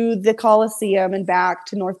to the Coliseum and back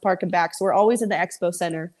to North Park and back. So we're always in the Expo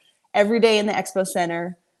Center. Every day in the Expo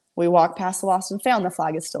Center, we walk past the Lost and Found. The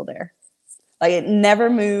flag is still there. Like it never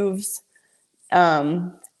moves.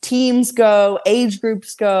 Teams go, age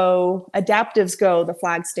groups go, adaptives go. The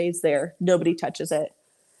flag stays there. Nobody touches it.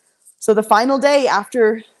 So the final day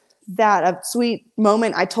after that, a sweet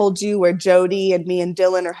moment I told you where Jody and me and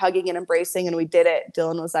Dillon are hugging and embracing, and we did it.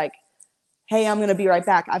 Dillon was like, hey, I'm going to be right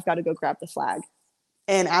back. I've got to go grab the flag.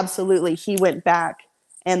 And absolutely, he went back,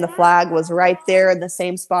 and the flag was right there in the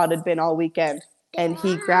same spot it had been all weekend. and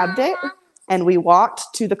he grabbed it, and we walked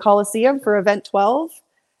to the Coliseum for event 12,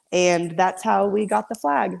 and that's how we got the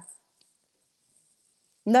flag.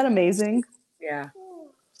 Isn't that amazing? Yeah.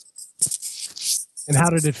 And how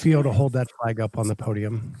did it feel to hold that flag up on the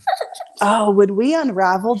podium? Oh, when we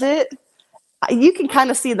unraveled it, you can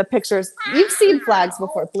kind of see in the pictures. You've seen flags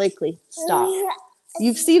before. Blakely, stop.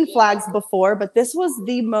 You've seen flags before, but this was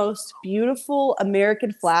the most beautiful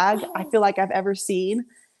American flag I feel like I've ever seen.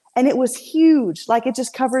 And it was huge. Like, it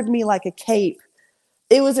just covered me like a cape.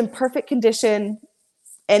 It was in perfect condition.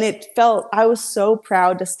 And I was so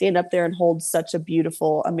proud to stand up there and hold such a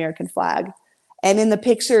beautiful American flag. And in the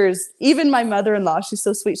pictures, even my mother-in-law, she's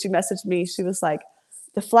so sweet. She messaged me. She was like,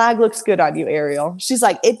 the flag looks good on you, Arielle. She's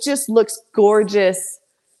like, it just looks gorgeous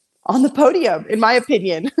on the podium, in my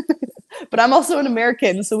opinion. But I'm also an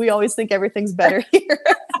American, so we always think everything's better here.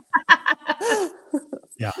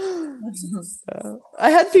 Yeah. I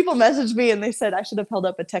had people message me and they said I should have held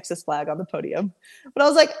up a Texas flag on the podium. But I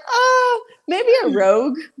was like, maybe a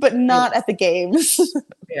rogue, but not at the games.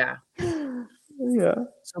 Yeah. Yeah.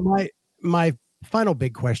 So my final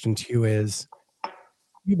big question to you is,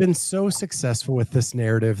 you've been so successful with this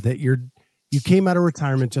narrative that you came out of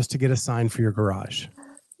retirement just to get a sign for your garage.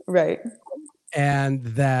 Right. And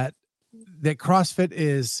that CrossFit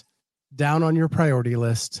is down on your priority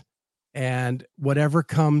list, and whatever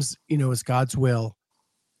comes, is God's will.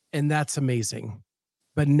 And that's amazing.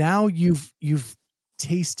 But now you've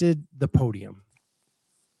tasted the podium.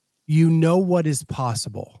 You know what is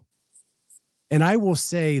possible. And I will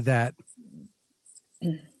say that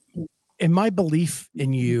in my belief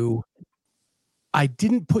in you, I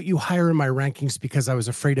didn't put you higher in my rankings because I was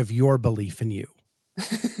afraid of your belief in you.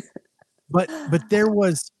 But there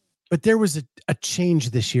was a change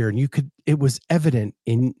this year, and it was evident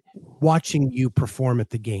in watching you perform at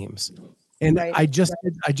the games. And right. I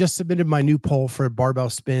just submitted my new poll for a barbell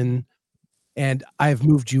spin, and I have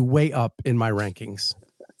moved you way up in my rankings.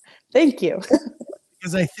 Thank you.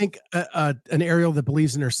 Because I think an Arielle that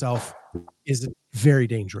believes in herself is very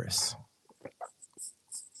dangerous.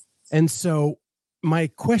 And so my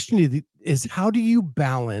question is, how do you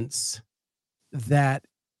balance that?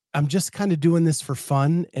 I'm just kind of doing this for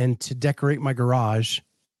fun and to decorate my garage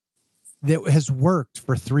that has worked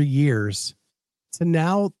for 3 years. So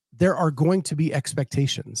now there are going to be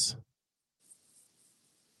expectations.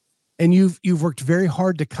 And you've worked very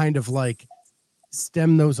hard to kind of like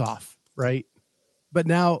stem those off, right? But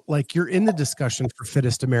now, like, you're in the discussion for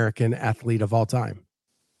fittest American athlete of all time.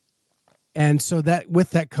 And so that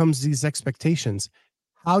with that comes these expectations.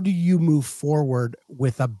 How do you move forward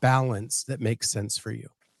with a balance that makes sense for you?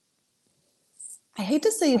 I hate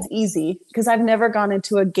to say it's easy because I've never gone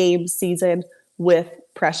into a game season with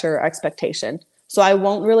pressure or expectation. So I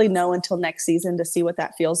won't really know until next season to see what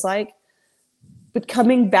that feels like. But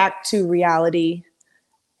coming back to reality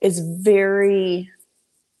is very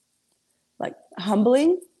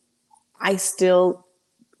humbling. I still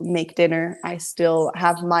make dinner. I still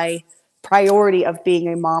have my priority of being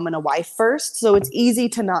a mom and a wife first. So it's easy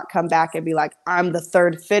to not come back and be like, I'm the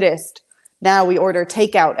third fittest. Now we order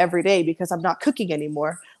takeout every day because I'm not cooking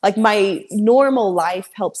anymore. Like, my normal life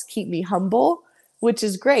helps keep me humble, which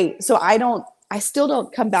is great. So I still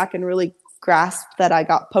don't come back and really grasp that I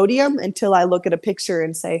got podium until I look at a picture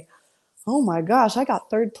and say, oh my gosh, I got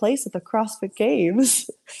third place at the CrossFit Games.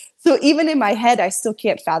 So even in my head, I still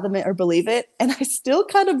can't fathom it or believe it. And I still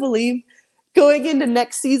kind of believe going into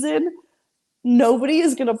next season, nobody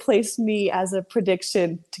is going to place me as a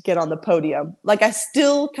prediction to get on the podium. Like, I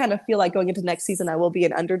still kind of feel like going into next season, I will be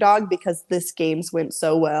an underdog because this games went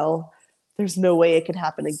so well. There's no way it could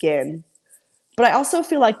happen again. But I also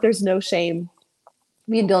feel like there's no shame.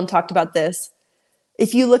 Me and Dillon talked about this.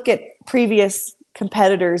 If you look at previous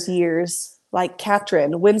competitors' years, like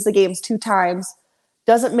Katrin wins the games 2 times,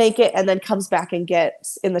 doesn't make it, and then comes back and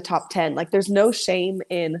gets in the top 10. Like, there's no shame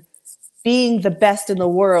in being the best in the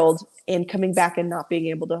world and coming back and not being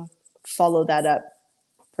able to follow that up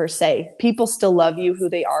per se. People still love you who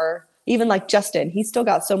they are. Even like Justin, he still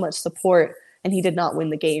got so much support and he did not win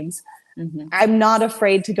the games. Mm-hmm. I'm not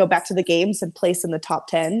afraid to go back to the games and place in the top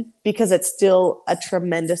 10 because it's still a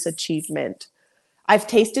tremendous achievement. I've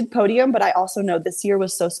tasted podium, but I also know this year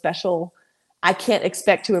was so special. I can't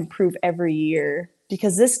expect to improve every year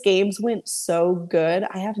because this games went so good.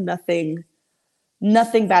 I have nothing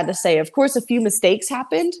bad to say. Of course, a few mistakes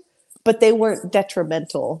happened, but they weren't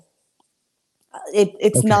detrimental.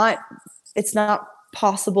 It's not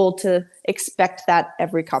possible to expect that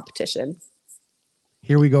every competition.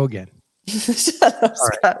 Here we go again. Shut up, all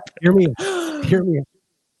Scott. Right. Hear me.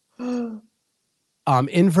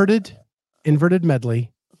 Inverted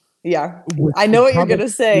medley, Yeah. which I know would what you're going probably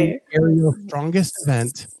to say. be Ariel's strongest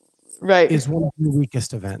event Right. is one of your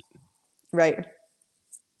weakest event. Right.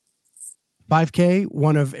 5K,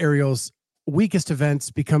 one of Ariel's weakest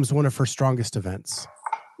events, becomes one of her strongest events.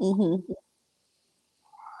 Mm-hmm.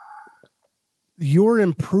 Your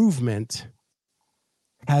improvement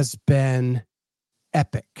has been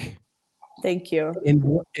epic Thank you. in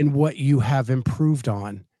what you have improved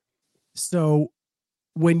on. So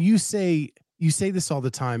when you say this all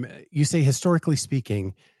the time, you say, historically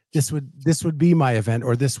speaking, this would be my event,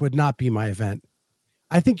 or this would not be my event.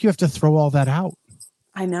 I think you have to throw all that out.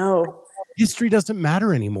 I know. History doesn't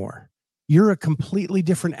matter anymore. You're a completely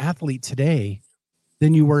different athlete today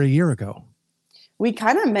than you were a year ago. We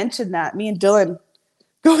kind of mentioned that, me and Dillon,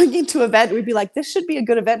 going into an event, we'd be like, this should be a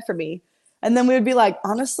good event for me. And then we would be like,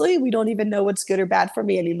 honestly, we don't even know what's good or bad for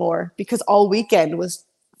me anymore, because all weekend was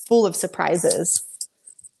full of surprises.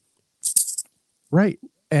 Right.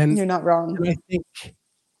 And you're not wrong. And I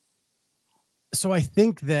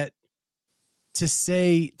think that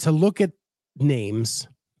to look at names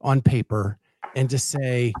on paper and to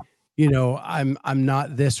say, I'm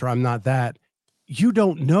not this or I'm not that, you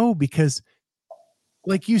don't know, because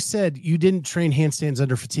like you said, you didn't train handstands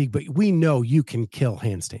under fatigue, but we know you can kill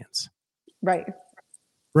handstands. Right.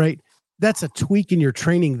 Right. That's a tweak in your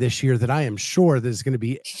training this year that I am sure that is going to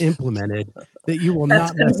be implemented, that you will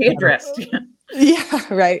That's not going to be addressed.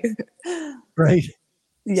 Yeah. Right. Right.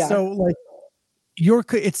 Yeah. So like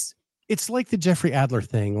it's like the Jeffrey Adler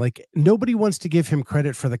thing. Like, nobody wants to give him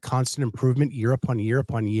credit for the constant improvement year upon year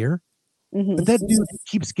upon year. Mm-hmm. But that dude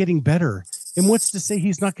keeps getting better. And what's to say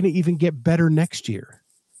he's not going to even get better next year?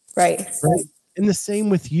 Right. Right. And the same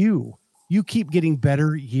with you. You keep getting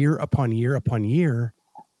better year upon year upon year.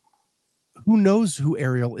 Who knows who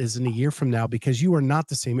Arielle is in a year from now, because you are not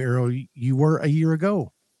the same Arielle you were a year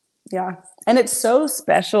ago. Yeah. And it's so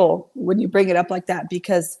special when you bring it up like that,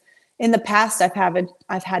 because in the past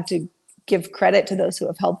I've had to give credit to those who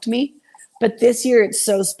have helped me. But this year it's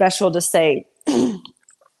so special to say,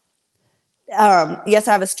 yes,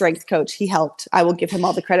 I have a strength coach. He helped. I will give him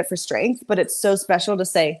all the credit for strength, but it's so special to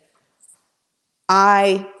say,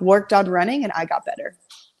 I worked on running and I got better.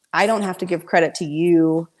 I don't have to give credit to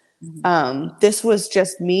you. This was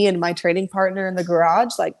just me and my training partner in the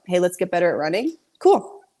garage. Like, hey, let's get better at running.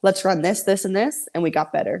 Cool. Let's run this, this, and this. And we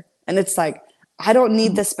got better. And it's like, I don't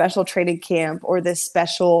need this special training camp or this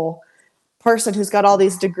special person who's got all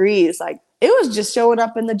these degrees. Like, it was just showing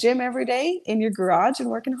up in the gym every day in your garage and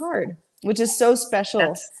working hard, which is so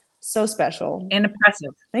special. So special. And impressive.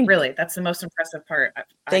 Really, that's the most impressive part.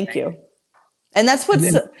 Thank you. And that's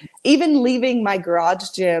what's even leaving my garage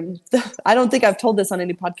gym. I don't think I've told this on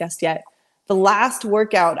any podcast yet. The last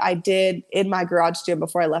workout I did in my garage gym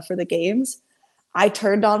before I left for the games, I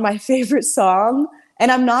turned on my favorite song,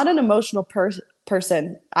 and I'm not an emotional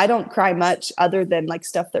person. I don't cry much other than like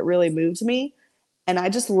stuff that really moves me. And I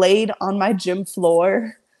just laid on my gym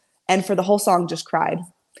floor and for the whole song just cried,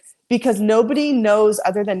 because nobody knows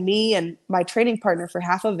other than me and my training partner for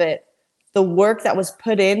half of it, the work that was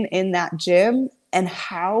put in that gym, and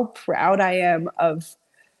how proud I am of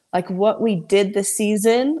like what we did this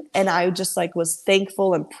season. And I just like was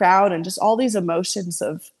thankful and proud, and just all these emotions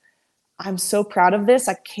of, I'm so proud of this.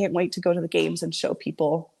 I can't wait to go to the games and show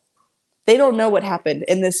people. They don't know what happened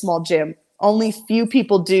in this small gym. Only few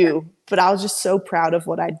people do, but I was just so proud of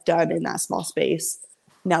what I'd done in that small space.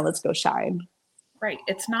 Now let's go shine. Right.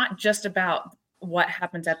 It's not just about what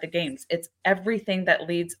happens at the games. It's everything that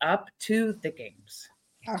leads up to the games.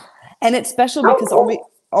 And it's special because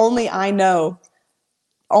only I know,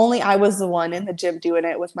 only I was the one in the gym doing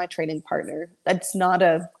it with my training partner. That's not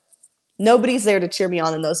nobody's there to cheer me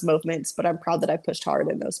on in those moments, but I'm proud that I pushed hard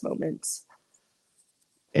in those moments.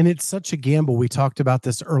 And it's such a gamble. We talked about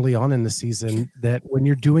this early on in the season, that when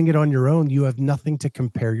you're doing it on your own, you have nothing to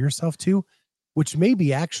compare yourself to, which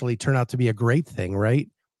maybe actually turn out to be a great thing, right?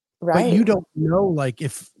 Right. But you don't know like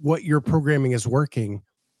if what you're programming is working.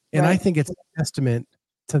 And Right. I think it's a testament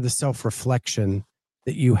to the self-reflection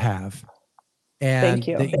that you have. And Thank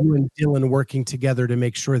you. that you and Dillon working together to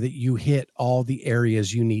make sure that you hit all the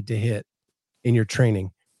areas you need to hit in your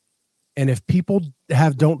training. And if people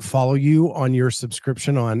don't follow you on your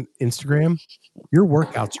subscription on Instagram, your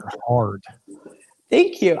workouts are hard.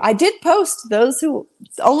 Thank you. I did post those who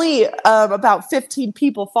only about 15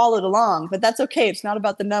 people followed along, but that's okay. It's not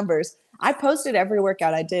about the numbers. I posted every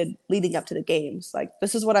workout I did leading up to the games. Like,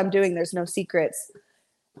 this is what I'm doing. There's no secrets.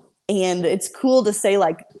 And it's cool to say,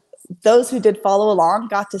 like, those who did follow along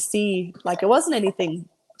got to see, like, it wasn't anything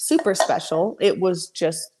super special. It was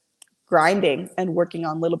just grinding and working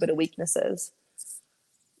on a little bit of weaknesses.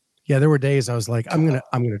 Yeah, there were days I was like, I'm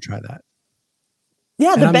gonna try that.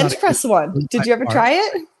 Yeah, And the I'm bench not a press one. Did you ever part. try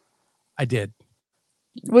it? I did.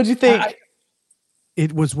 What'd you think?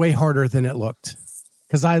 It was way harder than it looked.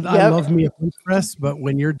 Because I Yep. love me a bench press, but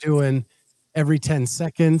when you're doing every 10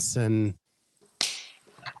 seconds and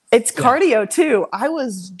It's cardio too. I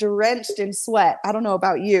was drenched in sweat. I don't know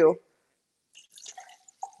about you.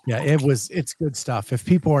 yeah, it's good stuff. If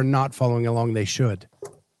people are not following along, they should.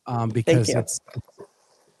 Thank Because you.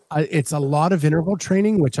 it's a lot of interval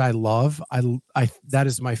training, which I love. I that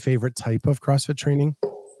is my favorite type of CrossFit training.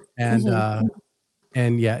 And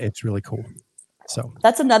and yeah, it's really cool. So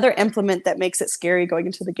That's another implement that makes it scary going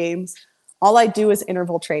into the games. All I do is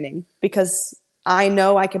interval training because I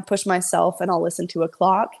know I can push myself and I'll listen to a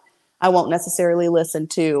clock. I won't necessarily listen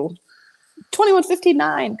to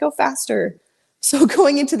 21:59, go faster. So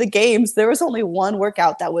going into the games, there was only one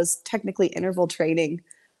workout that was technically interval training.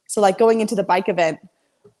 So like going into the bike event,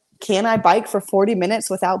 can I bike for 40 minutes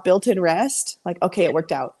without built-in rest? Like, okay, it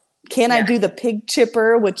worked out. Can I do the pig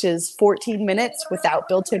chipper, which is 14 minutes without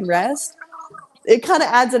built-in rest? It kind of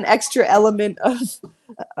adds an extra element of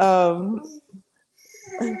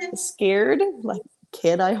scared. Like,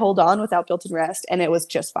 can I hold on without built-in rest? And it was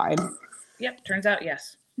just fine. Yep. Turns out,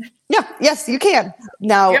 yes. Yeah, yes, you can.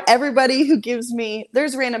 Now, everybody who gives me,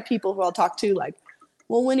 there's random people who I'll talk to like,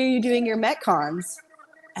 well, when are you doing your Metcons?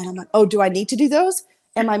 And I'm like, oh, do I need to do those?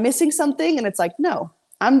 Am I missing something? And it's like, no,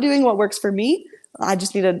 I'm doing what works for me. I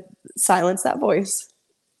just need to silence that voice.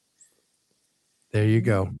 there you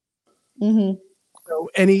go. Mm-hmm. So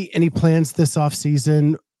any plans this off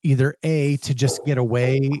season, either A, to just get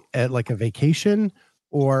away at like a vacation,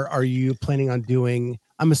 or are you planning on doing,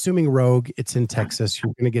 I'm assuming Rogue, it's in Texas,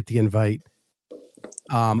 you're going to get the invite.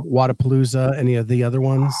 Wadapalooza, any of the other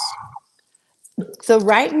ones? So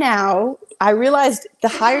right now, I realized the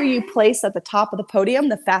higher you place at the top of the podium,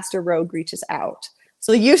 the faster Rogue reaches out.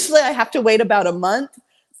 So usually I have to wait about a month,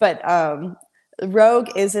 but Rogue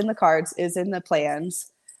is in the cards, is in the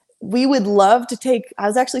plans. We would love to take, I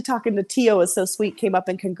was actually talking to Tio, is so sweet, came up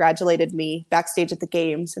and congratulated me backstage at the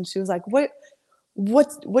games. And she was like, what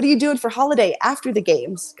are you doing for holiday after the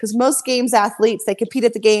games? Because most games athletes, they compete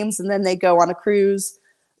at the games and then they go on a cruise,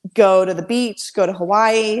 go to the beach, go to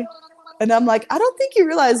Hawaii. And I'm like, I don't think you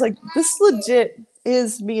realize like this legit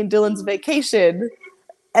is me and Dillon's vacation.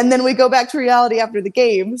 And then we go back to reality after the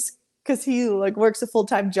games because he like works a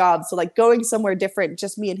full-time job. So like going somewhere different,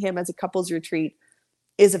 just me and him as a couples retreat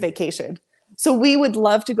is a vacation. So we would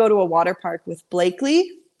love to go to a water park with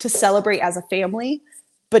Blakely to celebrate as a family,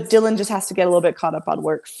 but Dillon just has to get a little bit caught up on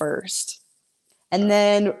work first. And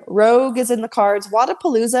then Rogue is in the cards.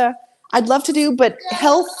 Wadapalooza, I'd love to do, but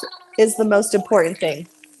health is the most important thing.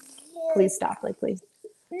 Please stop, Blakely.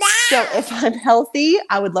 So if I'm healthy,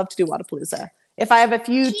 I would love to do Wadapalooza. If I have a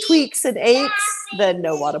few tweaks and aches, then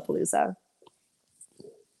no Wadapalooza.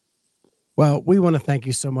 Well, we want to thank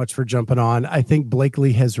you so much for jumping on. I think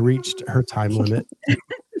Blakely has reached her time limit. I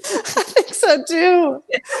think so too.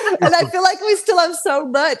 And I feel like we still have so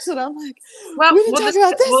much. And I'm like, well, we didn't talk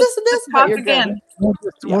about this and this, but you're again. good.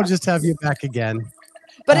 We'll just have you back again.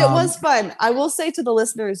 But it was fun. I will say to the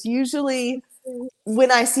listeners, usually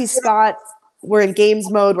when I see Scott, we're in games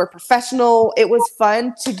mode, we're professional. It was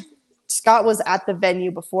fun. Scott was at the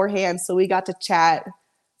venue beforehand, so we got to chat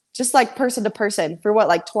just like person to person for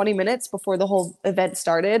like 20 minutes before the whole event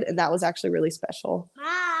started. And that was actually really special.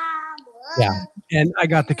 Yeah. And I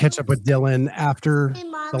got to catch up with Dillon after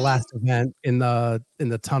the last event in the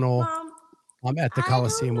tunnel at the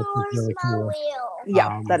Coliseum, which was really cool.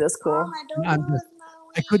 Yeah, that is cool. I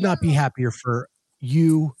could not be happier for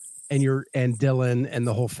you and Dillon and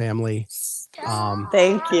the whole family.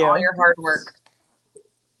 Thank you. All your hard work.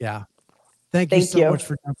 Yeah. Thank you so much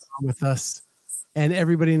for jumping on with us. And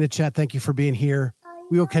everybody in the chat, thank you for being here.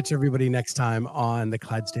 We will catch everybody next time on the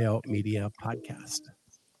Clydesdale Media Podcast.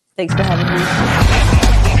 Thanks for having me.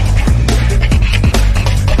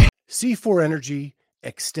 C4 Energy,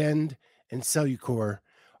 Extend, and Cellucor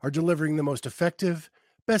are delivering the most effective,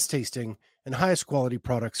 best tasting, and highest quality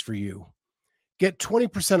products for you. Get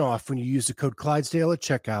 20% off when you use the code Clydesdale at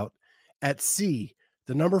checkout at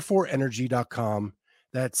C4energy.com.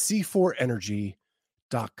 That's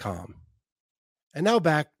C4energy.com. And now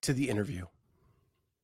back to the interview.